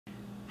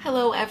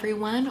Hello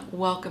everyone,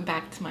 welcome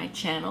back to my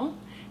channel.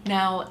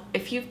 Now,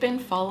 if you've been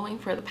following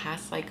for the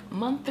past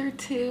month or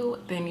two,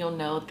 then you'll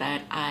know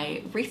that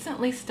I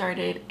recently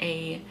started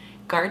a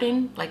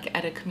garden,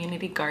 at a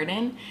community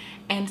garden.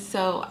 And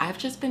so I've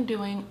just been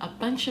doing a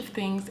bunch of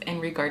things in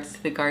regards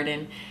to the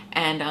garden.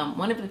 And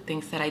one of the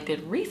things that I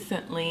did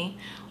recently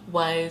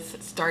was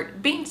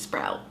start bean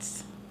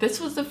sprouts.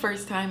 This was the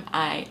first time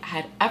I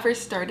had ever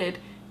started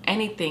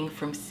anything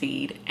from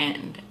seed,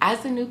 and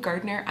as a new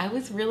gardener I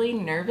was really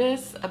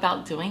nervous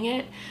about doing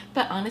it,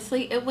 but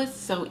honestly it was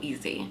so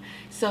easy.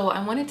 So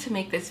I wanted to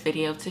make this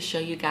video to show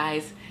you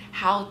guys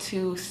how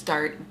to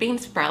start bean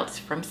sprouts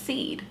from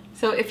seed.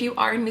 So if you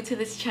are new to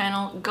this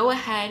channel, go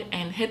ahead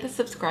and hit the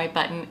subscribe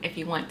button if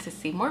you want to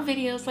see more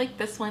videos like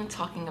this one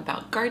talking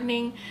about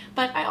gardening,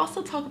 but I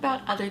also talk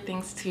about other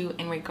things too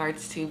in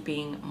regards to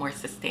being more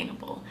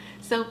sustainable.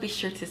 So be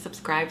sure to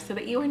subscribe so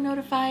that you are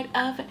notified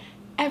of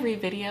every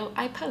video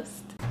I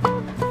post.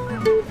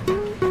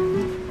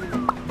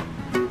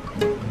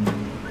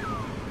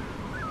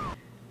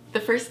 The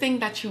first thing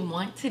that you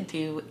want to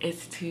do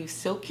is to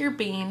soak your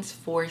beans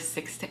for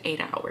 6 to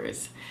 8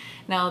 hours.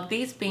 Now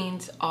these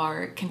beans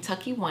are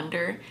Kentucky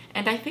Wonder,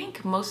 and I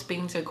think most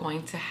beans are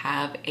going to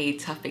have a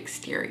tough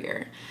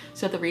exterior.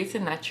 So the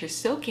reason that you're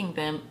soaking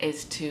them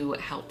is to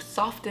help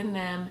soften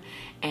them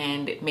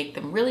and make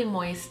them really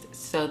moist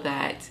so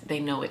that they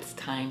know it's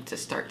time to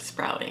start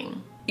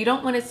sprouting. You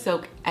don't want to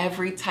soak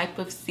every type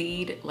of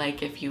seed.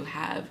 Like if you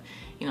have,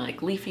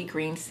 like leafy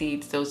green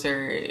seeds, those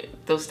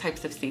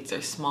types of seeds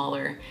are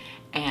smaller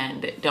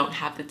and don't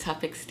have the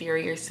tough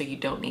exterior, so you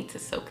don't need to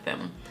soak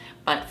them.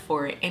 But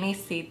for any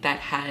seed that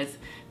has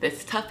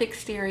this tough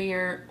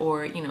exterior,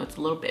 or it's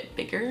a little bit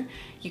bigger,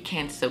 you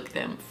can soak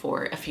them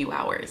for a few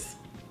hours.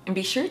 And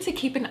be sure to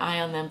keep an eye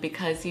on them,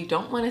 because you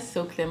don't want to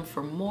soak them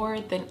for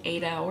more than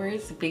 8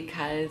 hours,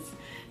 because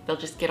they'll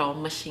just get all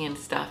mushy and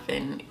stuff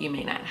and you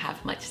may not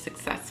have much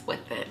success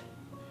with it.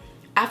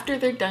 After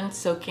they're done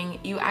soaking,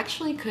 you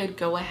actually could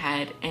go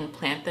ahead and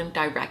plant them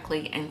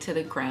directly into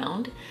the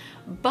ground,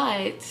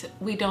 but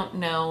we don't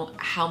know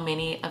how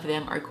many of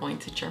them are going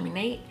to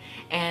germinate.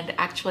 And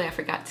actually I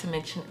forgot to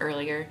mention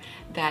earlier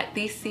that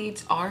these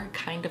seeds are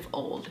kind of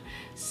old.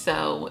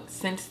 So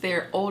since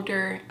they're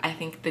older, I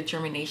think the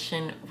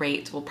germination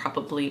rate will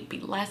probably be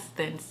less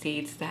than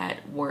seeds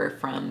that were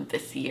from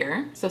this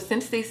year. So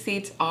since these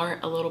seeds are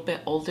a little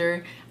bit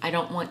older, I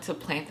don't want to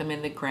plant them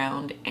in the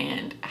ground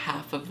and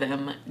half of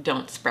them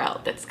don't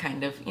sprout. That's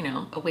kind of,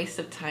 a waste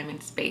of time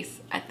and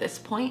space at this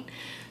point.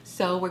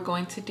 So we're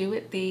going to do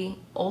it the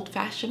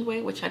old-fashioned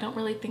way, which I don't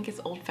really think is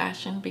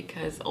old-fashioned,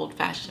 because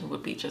old-fashioned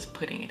would be just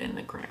putting it in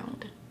the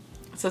ground.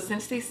 So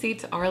since these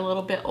seeds are a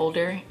little bit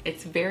older,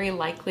 it's very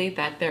likely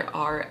that there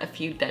are a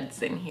few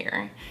deads in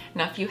here.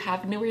 Now if you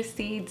have newer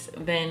seeds,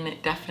 then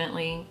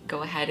definitely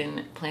go ahead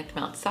and plant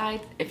them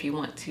outside if you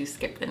want to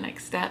skip the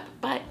next step.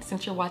 But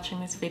since you're watching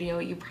this video,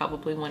 you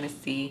probably want to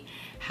see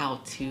how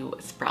to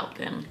sprout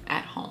them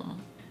at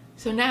home.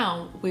 So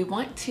now we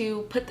want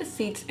to put the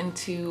seeds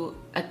into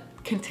a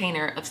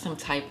container of some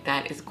type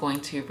that is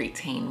going to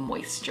retain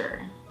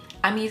moisture.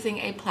 I'm using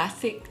a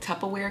plastic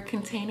Tupperware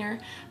container,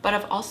 but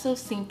I've also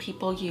seen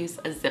people use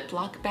a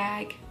Ziploc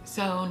bag.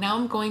 So now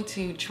I'm going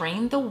to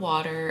drain the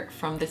water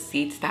from the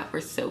seeds that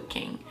we're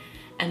soaking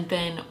and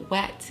then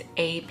wet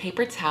a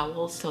paper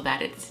towel so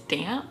that it's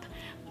damp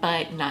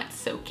but not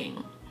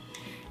soaking.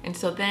 And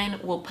so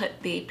then we'll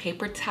put the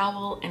paper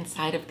towel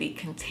inside of the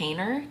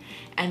container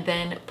and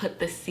then put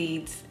the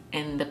seeds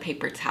in the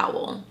paper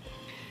towel.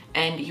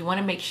 And you want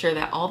to make sure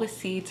that all the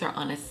seeds are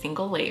on a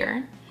single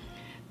layer.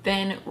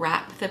 Then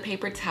wrap the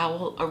paper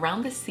towel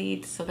around the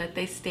seeds so that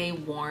they stay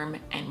warm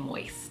and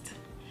moist.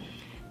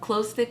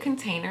 Close the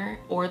container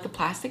or the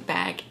plastic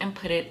bag and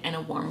put it in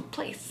a warm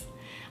place.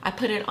 I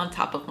put it on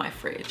top of my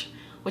fridge,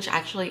 which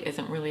actually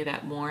isn't really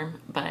that warm,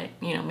 but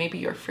maybe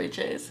your fridge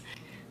is.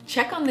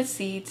 Check on the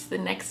seeds the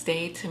next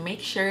day to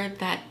make sure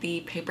that the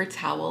paper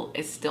towel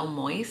is still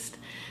moist.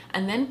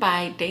 And then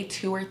by day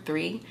 2 or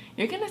 3,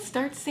 you're gonna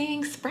start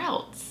seeing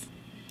sprouts.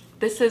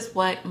 This is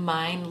what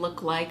mine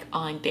look like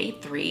on day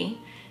 3.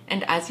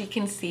 And as you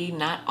can see,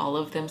 not all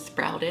of them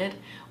sprouted,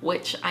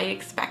 which I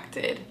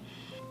expected.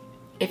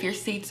 If your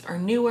seeds are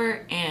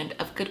newer and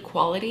of good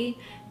quality,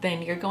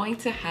 then you're going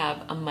to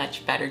have a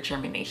much better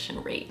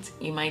germination rate.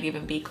 You might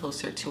even be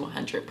closer to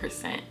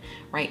 100%.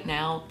 Right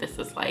now, this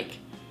is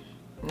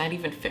not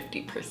even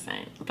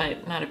 50%,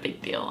 but not a big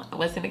deal. I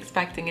wasn't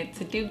expecting it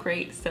to do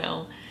great,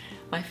 so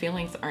my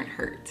feelings aren't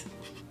hurt.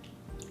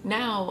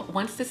 Now,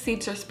 once the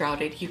seeds are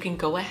sprouted, you can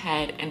go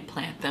ahead and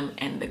plant them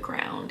in the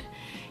ground.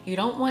 You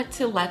don't want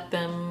to let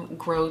them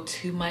grow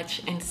too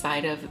much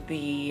inside of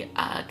the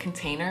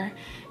container,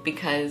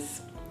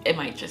 because it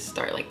might just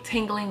start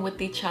tangling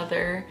with each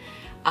other.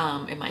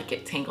 It might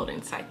get tangled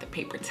inside the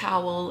paper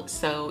towel.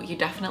 So you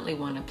definitely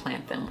want to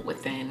plant them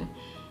within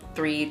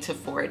 3 to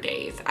 4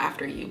 days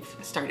after you've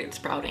started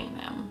sprouting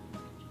them.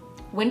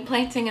 When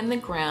planting in the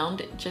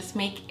ground, just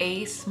make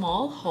a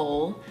small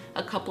hole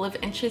a couple of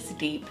inches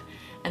deep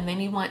and then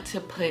you want to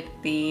put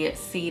the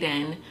seed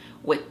in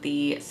with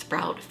the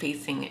sprout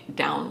facing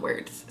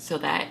downwards so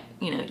that,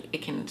 you know,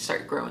 it can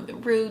start growing the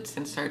roots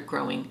and start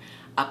growing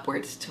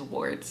upwards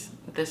towards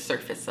the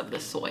surface of the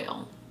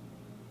soil.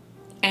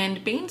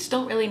 And beans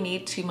don't really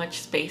need too much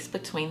space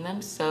between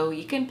them, so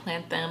you can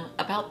plant them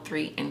about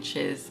 3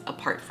 inches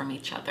apart from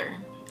each other.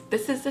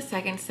 This is the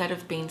second set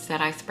of beans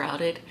that I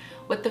sprouted.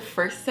 With the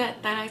first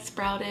set that I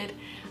sprouted,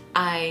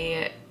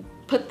 I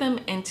put them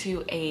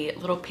into a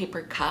little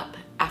paper cup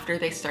after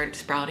they started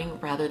sprouting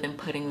rather than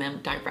putting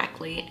them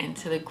directly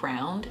into the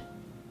ground.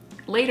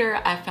 Later,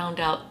 I found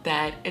out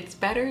that it's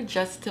better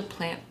just to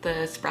plant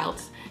the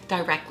sprouts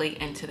directly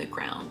into the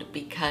ground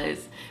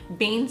because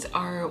beans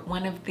are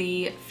one of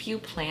the few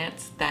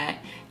plants that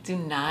do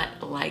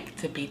not like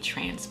to be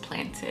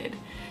transplanted.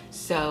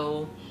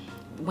 So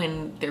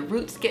when their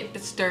roots get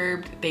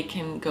disturbed, they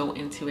can go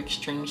into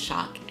extreme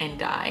shock and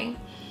die.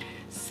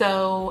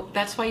 So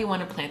that's why you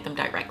want to plant them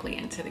directly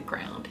into the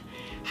ground.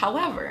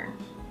 However,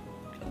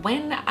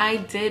 when I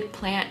did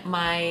plant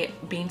my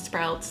bean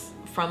sprouts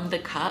from the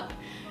cup,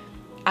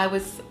 it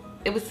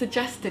was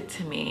suggested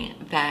to me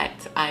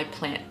that I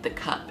plant the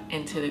cup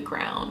into the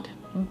ground,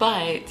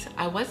 but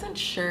I wasn't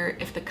sure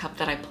if the cup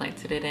that I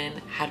planted it in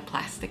had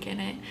plastic in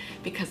it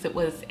because it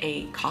was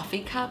a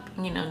coffee cup.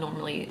 You know,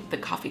 normally the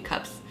coffee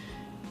cups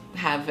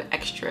have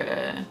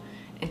extra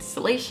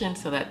insulation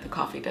so that the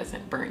coffee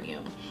doesn't burn you.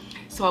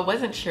 So I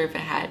wasn't sure if it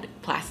had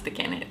plastic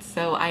in it.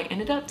 So I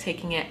ended up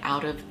taking it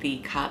out of the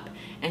cup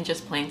and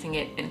just planting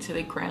it into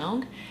the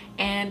ground,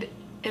 and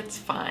it's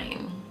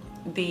fine.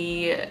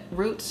 The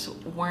roots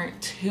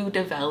weren't too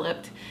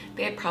developed.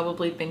 They had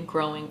probably been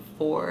growing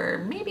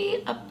for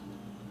maybe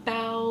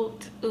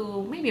about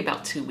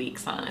 2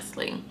 weeks,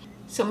 honestly.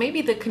 So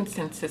maybe the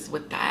consensus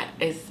with that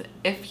is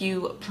if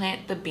you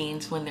plant the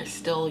beans when they're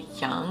still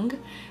young,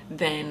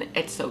 then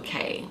it's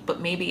okay. But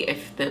maybe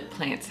if the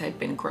plants had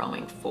been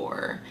growing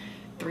for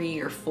 3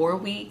 or 4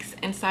 weeks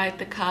inside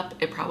the cup,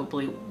 it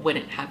probably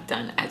wouldn't have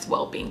done as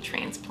well being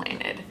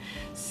transplanted.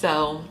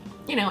 So,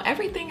 you know,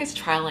 everything is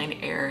trial and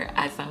error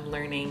as I'm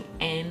learning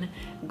in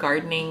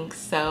gardening.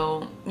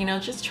 So, you know,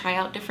 just try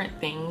out different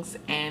things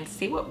and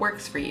see what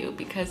works for you,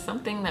 because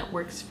something that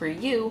works for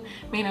you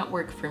may not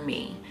work for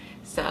me.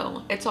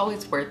 So it's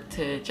always worth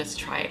to just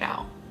try it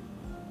out.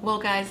 Well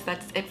guys,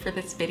 that's it for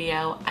this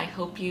video. I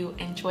hope you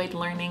enjoyed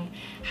learning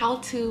how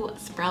to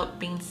sprout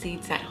bean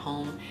seeds at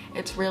home.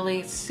 It's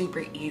really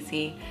super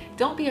easy.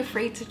 Don't be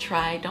afraid to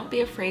try. Don't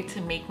be afraid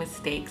to make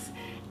mistakes.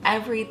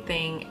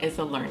 Everything is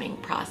a learning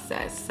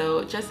process.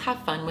 So just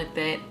have fun with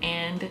it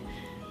and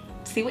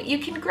see what you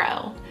can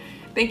grow.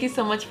 Thank you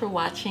so much for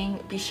watching.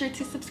 Be sure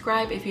to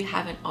subscribe if you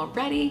haven't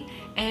already,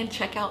 and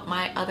check out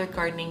my other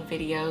gardening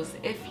videos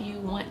if you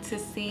want to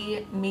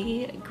see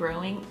me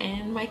growing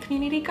in my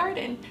community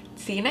garden.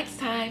 See you next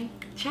time.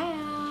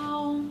 Ciao.